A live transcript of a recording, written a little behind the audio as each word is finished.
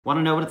Want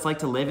to know what it's like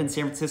to live in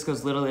San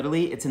Francisco's Little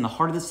Italy? It's in the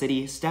heart of the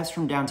city, steps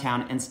from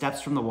downtown and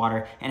steps from the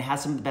water, and it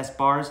has some of the best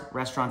bars,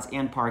 restaurants,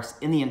 and parks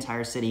in the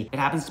entire city. It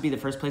happens to be the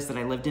first place that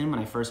I lived in when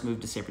I first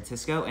moved to San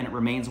Francisco, and it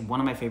remains one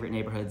of my favorite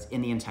neighborhoods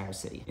in the entire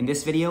city. In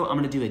this video, I'm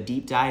going to do a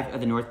deep dive of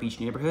the North Beach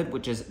neighborhood,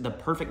 which is the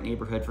perfect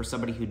neighborhood for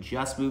somebody who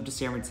just moved to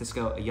San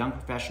Francisco, a young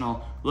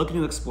professional looking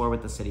to explore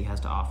what the city has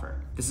to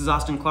offer. This is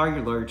Austin Clark,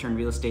 your lawyer turned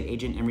real estate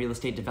agent and real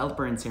estate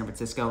developer in San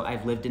Francisco.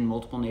 I've lived in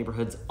multiple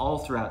neighborhoods all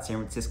throughout San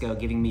Francisco,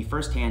 giving me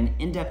firsthand,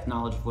 in-depth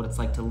knowledge of what it's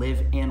like to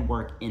live and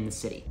work in the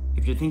city.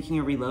 If you're thinking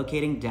of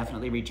relocating,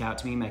 definitely reach out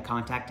to me. My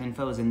contact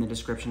info is in the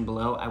description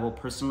below. I will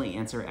personally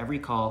answer every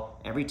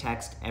call, every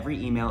text,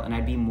 every email, and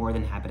I'd be more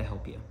than happy to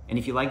help you. And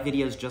if you like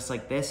videos just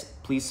like this,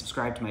 please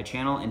subscribe to my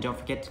channel and don't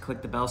forget to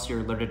click the bell so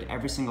you're alerted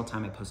every single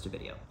time I post a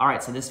video. All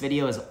right, so this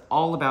video is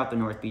all about the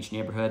North Beach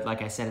neighborhood.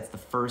 Like I said, it's the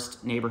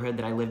first neighborhood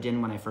that I lived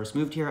in when I first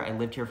moved here. I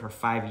lived here for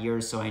 5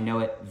 years, so I know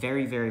it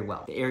very, very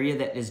well. The area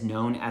that is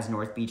known as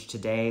North Beach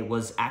today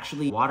was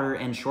actually water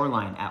and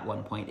shoreline at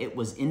one point. It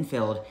was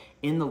infilled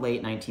in the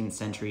late 19th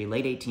century,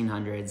 late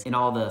 1800s, and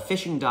all the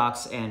fishing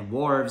docks and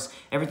wharves,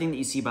 everything that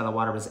you see by the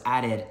water was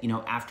added,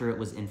 after it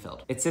was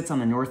infilled. It sits on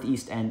the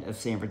northeast end of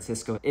San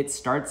Francisco. It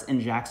starts in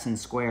Jackson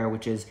Square,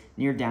 which is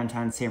near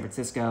downtown San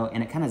Francisco,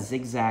 and it kind of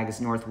zigzags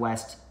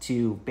northwest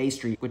to Bay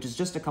Street, which is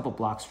just a couple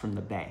blocks from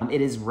the Bay.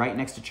 It is right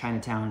next to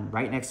Chinatown,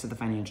 right next to the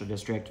financial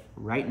district,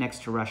 right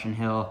next to Russian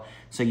Hill.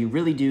 So you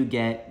really do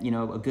get,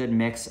 a good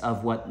mix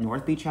of what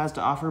North Beach has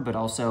to offer, but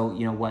also,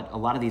 what a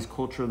lot of these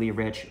culturally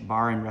rich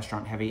bar and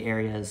restaurant heavy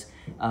areas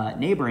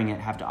neighboring it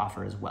have to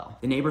offer as well.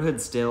 The neighborhood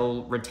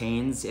still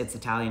retains its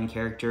Italian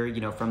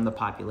character, from the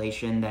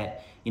population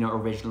that,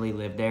 originally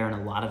lived there, and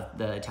a lot of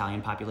the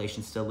Italian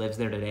population still lives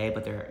there today,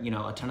 but there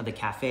are, a ton of the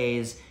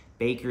cafes,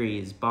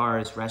 bakeries,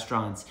 bars,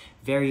 restaurants,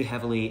 very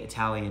heavily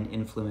Italian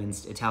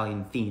influenced,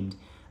 Italian themed.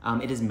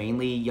 It is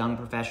mainly young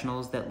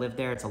professionals that live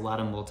there. It's a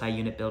lot of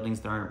multi-unit buildings.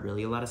 There aren't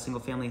really a lot of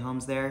single-family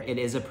homes there. It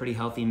is a pretty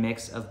healthy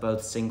mix of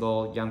both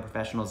single young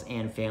professionals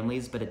and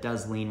families, but it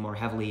does lean more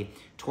heavily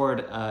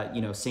toward,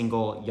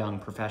 single young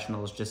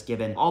professionals, just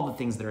given all the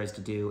things there is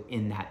to do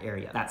in that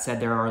area. That said,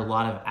 there are a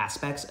lot of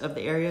aspects of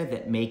the area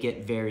that make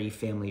it very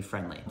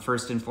family-friendly.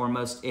 First and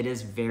foremost, it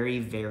is very,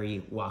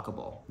 very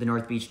walkable. The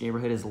North Beach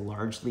neighborhood is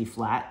largely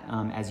flat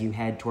as you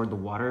head toward the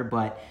water,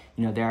 but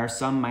there are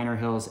some minor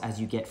hills as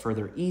you get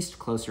further east,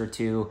 closer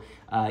to,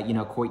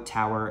 Coit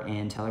Tower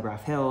and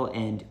Telegraph Hill,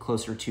 and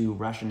closer to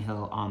Russian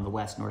Hill on the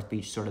west. North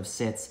Beach sort of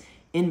sits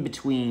in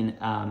between,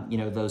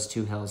 those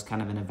two hills,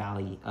 kind of in a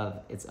valley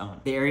of its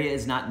own. The area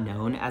is not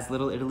known as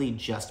Little Italy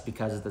just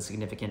because of the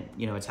significant,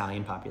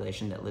 Italian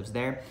population that lives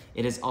there.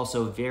 It is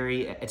also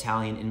very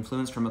Italian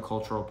influenced from a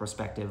cultural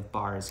perspective,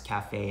 bars,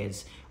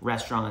 cafes,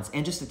 restaurants,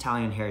 and just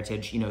Italian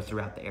heritage,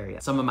 throughout the area.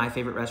 Some of my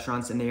favorite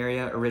restaurants in the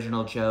area,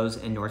 Original Joe's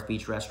and North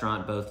Beach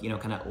Restaurant, both,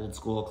 kind of old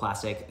school,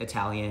 classic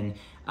Italian,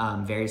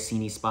 very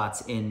sceney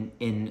spots in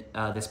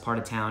this part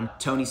of town.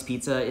 Tony's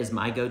Pizza is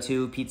my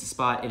go-to pizza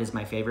spot. It is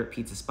my favorite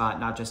pizza spot,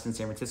 not just in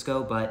San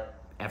Francisco,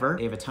 but ever.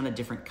 They have a ton of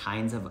different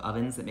kinds of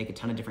ovens that make a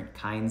ton of different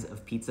kinds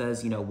of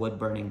pizzas, wood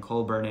burning,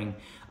 coal burning,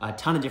 a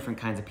ton of different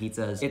kinds of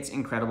pizzas. It's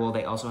incredible.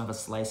 They also have a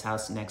slice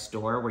house next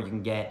door where you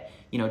can get,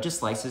 just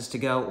slices to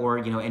go, or,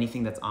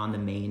 anything that's on the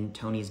main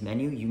Tony's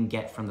menu, you can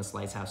get from the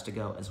slice house to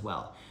go as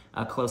well.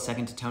 A close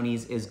second to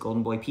Tony's is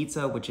Golden Boy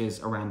Pizza, which is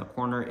around the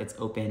corner. It's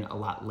open a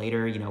lot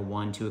later,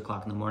 1, 2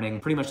 o'clock in the morning.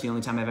 Pretty much the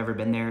only time I've ever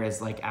been there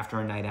is like after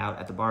a night out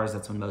at the bars.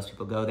 That's when most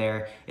people go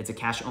there. It's a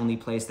cash only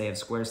place. They have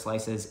square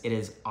slices. It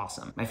is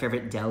awesome. My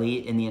favorite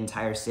deli in the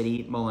entire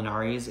city,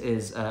 Molinari's,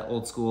 is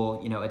old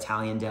school,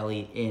 Italian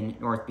deli in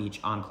North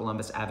Beach on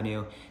Columbus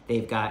Avenue.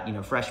 They've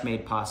got, fresh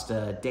made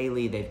pasta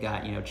daily. They've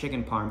got,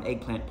 chicken parm,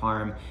 eggplant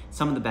parm,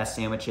 some of the best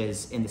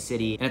sandwiches in the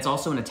city. And it's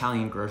also an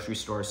Italian grocery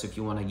store. So if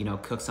you want to,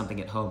 cook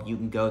something at home, you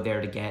can go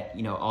there to get,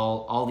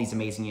 all these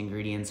amazing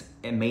ingredients,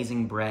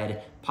 amazing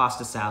bread,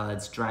 pasta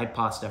salads, dried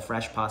pasta,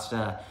 fresh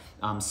pasta,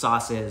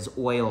 sauces,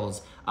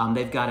 oils.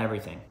 They've got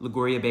everything.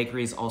 Liguria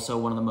Bakery is also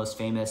one of the most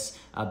famous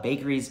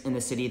bakeries in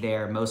the city. They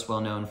are most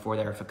well known for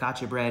their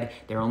focaccia bread.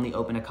 They're only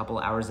open a couple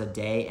hours a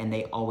day, and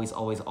they always,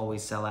 always,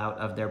 always sell out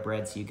of their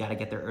bread, so you gotta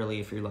get there early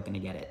if you're looking to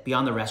get it.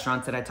 Beyond the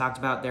restaurants that I talked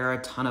about, there are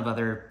a ton of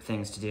other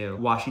things to do.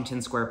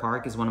 Washington Square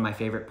Park is one of my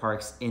favorite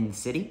parks in the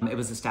city. It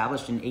was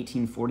established in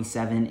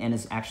 1847 and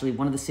is actually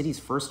one of the city's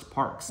first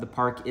parks. The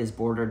park is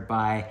bordered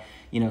by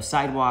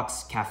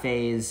sidewalks,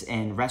 cafes,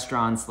 and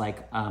restaurants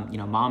like,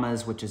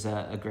 Mama's, which is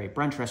a great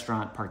brunch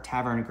restaurant, Park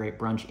Tavern, a great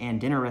brunch and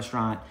dinner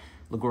restaurant.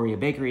 Liguria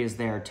Bakery is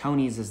there,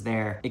 Tony's is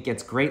there. It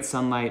gets great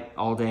sunlight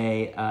all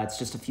day. It's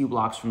just a few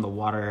blocks from the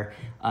water.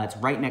 It's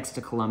right next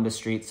to Columbus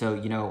Street. So,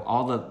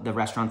 all the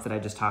restaurants that I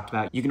just talked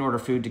about, you can order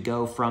food to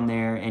go from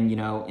there and,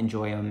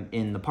 enjoy them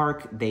in the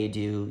park. They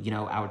do,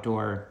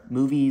 outdoor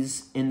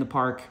movies in the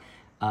park.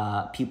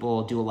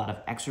 People do a lot of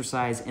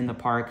exercise in the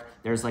park.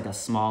 There's like a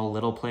small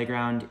little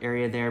playground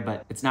area there,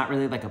 but it's not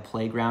really like a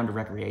playground or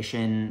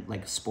recreation,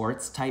 like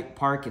sports type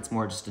park. It's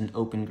more just an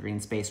open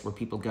green space where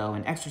people go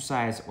and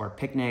exercise or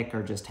picnic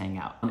or just hang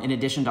out. In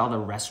addition to all the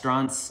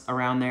restaurants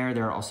around there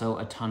are also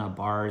a ton of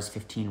bars: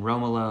 15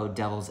 Romolo,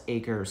 Devil's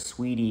Acre,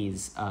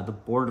 Sweeties, the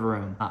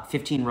Boardroom.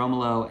 15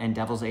 Romolo and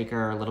Devil's Acre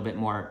are a little bit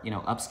more,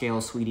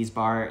 upscale. Sweeties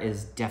bar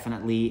is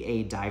definitely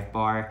a dive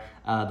bar.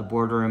 The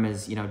Boardroom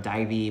is,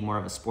 divey, more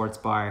of a sports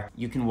bar.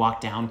 You can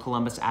walk down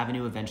Columbus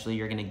Avenue. Eventually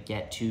you're gonna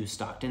get to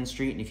Stockton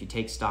Street. And if you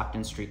take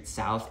Stockton Street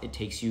south, it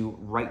takes you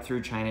right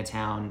through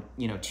Chinatown,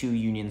 to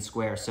Union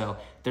Square. So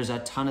there's a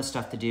ton of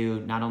stuff to do,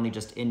 not only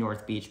just in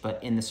North Beach,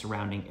 but in the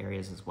surrounding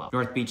areas as well.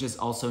 North Beach is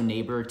also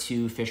neighbor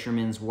to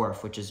Fisherman's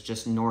Wharf, which is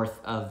just north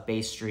of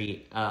Bay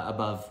Street,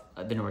 above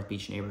the North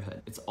Beach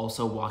neighborhood. It's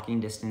also walking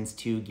distance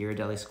to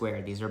Ghirardelli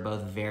Square. These are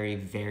both very,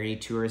 very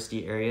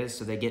touristy areas,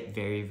 so they get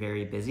very,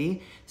 very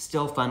busy.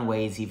 Still fun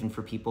ways, even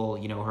for people,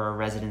 who are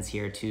residents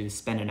here, to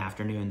spend an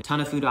afternoon. Ton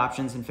of food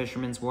options in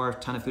Fisherman's Wharf,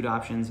 ton of food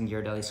options in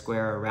Ghirardelli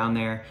Square around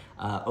there.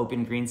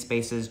 Open green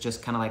spaces,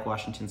 just kind of like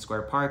Washington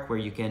Square Park, where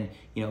you can,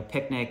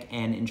 picnic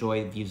and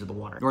enjoy views of the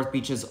water. North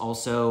Beach is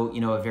also,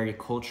 a very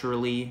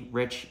culturally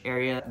rich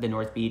area. The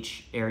North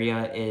Beach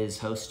area is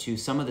host to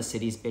some of the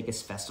city's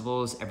biggest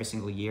festivals every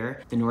single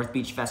year. The North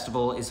Beach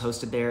Festival is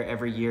hosted there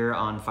every year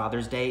on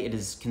Father's Day. It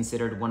is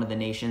considered one of the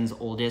nation's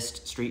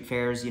oldest street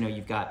fairs.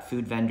 You've got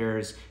food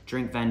vendors,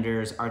 drink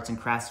vendors, arts and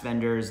crafts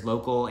vendors,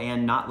 local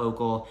and not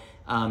local.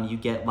 You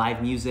get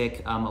live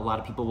music. A lot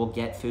of people will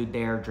get food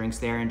there, drinks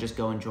there, and just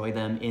go enjoy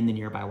them in the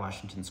nearby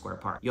Washington Square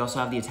Park. You also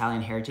have the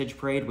Italian Heritage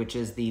Parade, which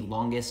is the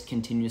longest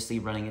continuously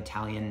running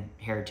Italian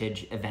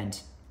heritage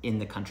event in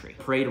the country.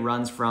 The parade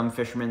runs from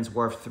Fisherman's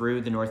Wharf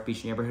through the North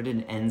Beach neighborhood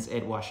and ends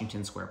at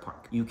Washington Square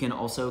Park. You can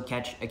also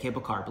catch a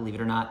cable car. Believe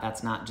it or not,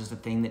 that's not just a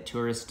thing that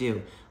tourists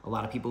do. A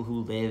lot of people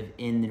who live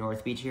in the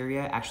North Beach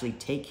area actually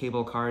take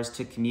cable cars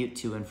to commute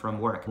to and from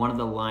work. One of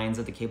the lines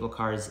of the cable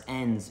cars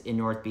ends in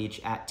North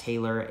Beach at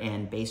Taylor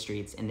and Bay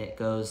Streets, and it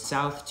goes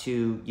south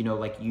to,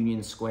 like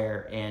Union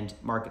Square and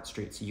Market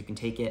Street. So you can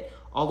take it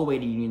all the way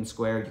to Union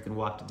Square. You can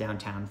walk to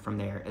downtown from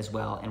there as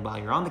well. And while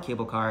you're on the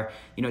cable car,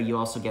 you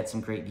also get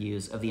some great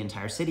views of the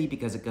entire city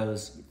because it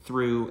goes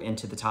through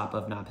into the top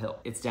of Nob Hill.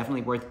 It's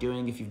definitely worth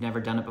doing if you've never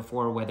done it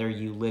before, whether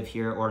you live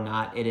here or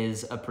not. It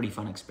is a pretty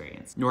fun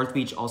experience. North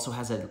Beach also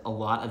has a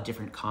lot of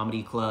different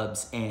comedy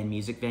clubs and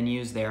music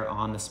venues. They're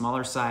on the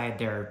smaller side.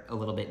 They're a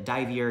little bit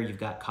divier. You've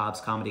got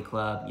Cobb's Comedy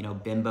Club,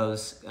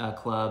 Bimbo's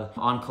Club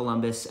on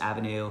Columbus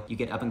Avenue. You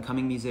get up and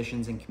coming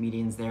musicians and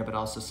comedians there, but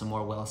also some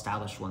more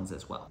well-established ones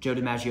as well. Joe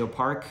DiMaggio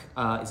Park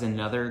is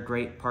another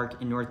great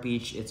park in North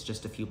Beach. It's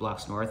just a few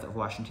blocks north of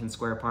Washington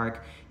Square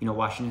Park.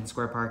 Washington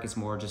Square Park is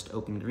more just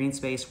open green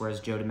space, whereas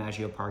Joe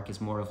DiMaggio Park is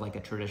more of like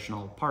a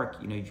traditional park.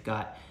 You've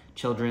got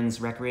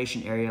children's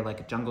recreation area like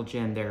a jungle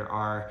gym. There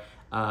are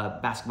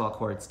basketball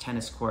courts,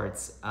 tennis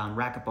courts,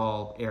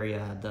 racquetball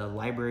area. The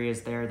library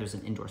is there. There's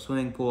an indoor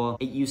swimming pool.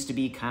 It used to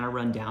be kind of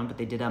run down, but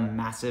they did a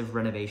massive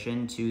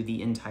renovation to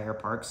the entire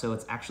park, so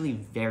it's actually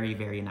very,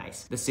 very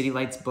nice. The City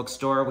Lights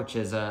bookstore, which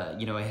is a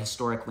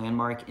historic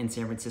landmark in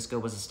San Francisco,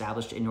 was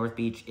established in North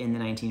Beach in the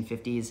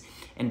 1950s.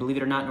 And believe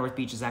it or not, North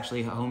Beach is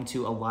actually home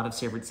to a lot of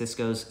San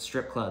Francisco's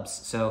strip clubs.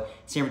 So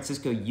San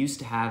Francisco used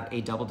to have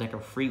a double-decker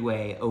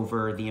freeway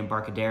over the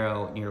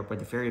Embarcadero near where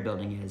the ferry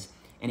building is,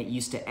 and it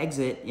used to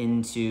exit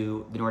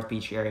into the North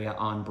Beach area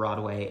on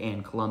Broadway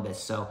and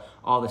Columbus. So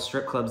all the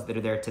strip clubs that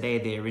are there today,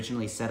 they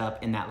originally set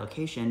up in that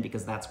location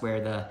because that's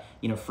where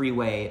the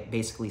freeway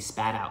basically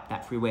spat out.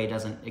 That freeway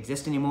doesn't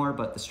exist anymore,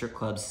 but the strip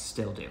clubs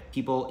still do.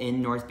 People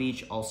in North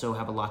Beach also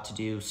have a lot to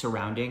do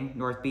surrounding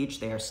North Beach.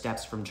 They are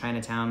steps from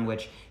Chinatown,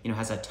 which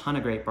has a ton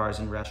of great bars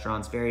and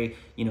restaurants, very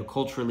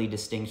culturally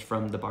distinct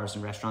from the bars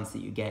and restaurants that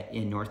you get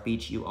in North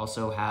Beach. You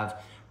also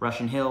have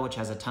Russian Hill, which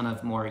has a ton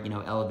of more,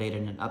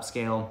 elevated and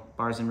upscale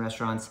bars and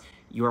restaurants.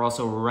 You are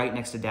also right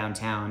next to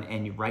downtown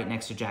and you're right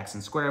next to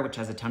Jackson Square, which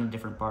has a ton of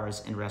different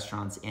bars and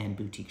restaurants and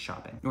boutique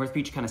shopping. North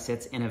Beach kind of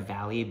sits in a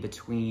valley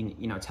between,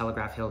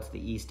 Telegraph Hill to the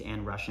east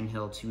and Russian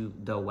Hill to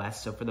the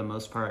west. So for the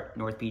most part,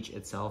 North Beach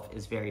itself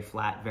is very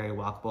flat, very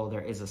walkable.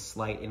 There is a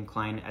slight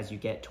incline as you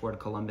get toward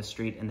Columbus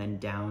Street and then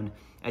down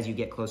as you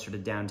get closer to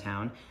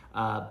downtown.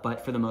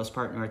 But for the most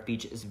part, North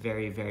Beach is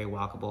very, very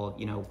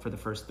walkable. For the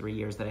first 3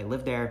 years that I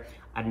lived there,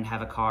 I didn't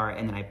have a car,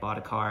 and then I bought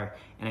a car,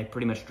 and I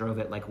pretty much drove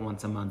it like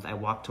once a month. I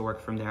walked to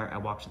work from there. I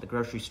walked to the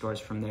grocery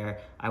stores from there.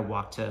 I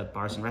walked to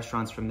bars and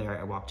restaurants from there.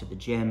 I walked to the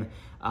gym.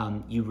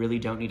 You really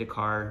don't need a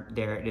car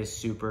there. It is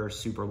super,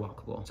 super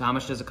walkable. So how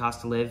much does it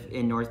cost to live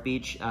in North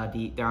Beach?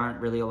 There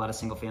aren't really a lot of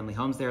single family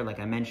homes there, like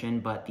I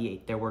mentioned, but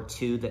there were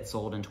 2 that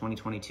sold in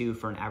 2022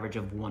 for an average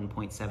of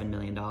 $1.7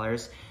 million.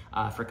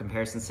 For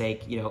comparison's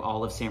sake,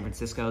 all of San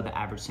Francisco, the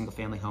average single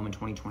family home in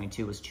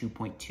 2022 was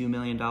 $2.2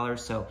 million.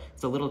 So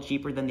it's a little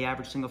cheaper than the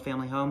average single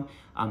family home.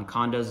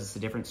 Condos is a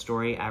different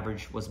story.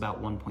 Average was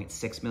about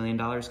 $1.6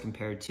 million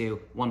compared to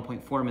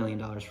 $1.4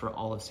 million for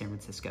all of San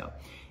Francisco.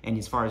 And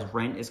as far as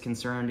rent is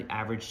concerned,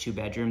 average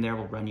 2-bedroom there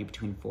will run you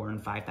between $4,000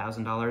 and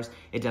 $5,000.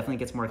 It definitely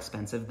gets more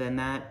expensive than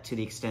that, to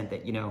the extent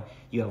that, you know,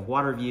 you have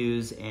water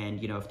views,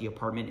 and, you know, if the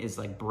apartment is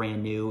like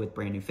brand new with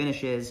brand new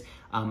finishes,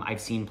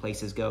 I've seen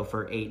places go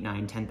for $8,000,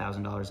 $9,000,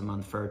 $10,000 a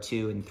month for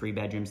 2 and 3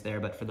 bedrooms there.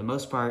 But for the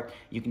most part,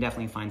 you can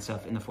definitely find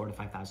stuff in the $4,000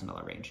 to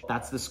 $5,000 range.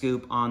 That's the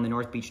scoop on the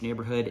North Beach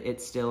neighborhood.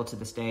 It still, to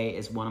this day,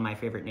 is one of my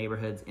favorite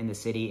neighborhoods in the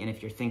city. And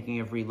if you're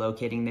thinking of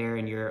relocating there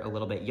and you're a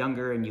little bit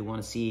younger and you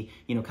want to see,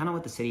 you know, kind of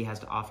what the city has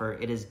to offer,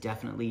 it is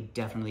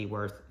definitely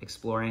worth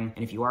exploring.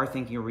 And if you are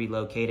thinking of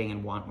relocating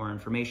and want more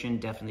information,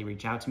 definitely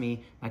reach out to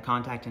me. My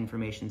contact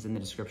information is in the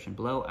description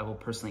below. I will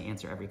personally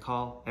answer every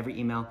call, every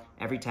email,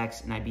 every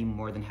text, and I'd be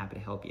more than happy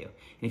to help you.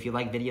 And if you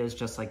like videos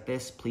just like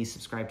this, please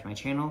subscribe to my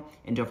channel,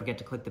 and don't forget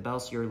to click the bell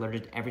so you're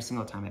alerted every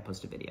single time I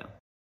post a video.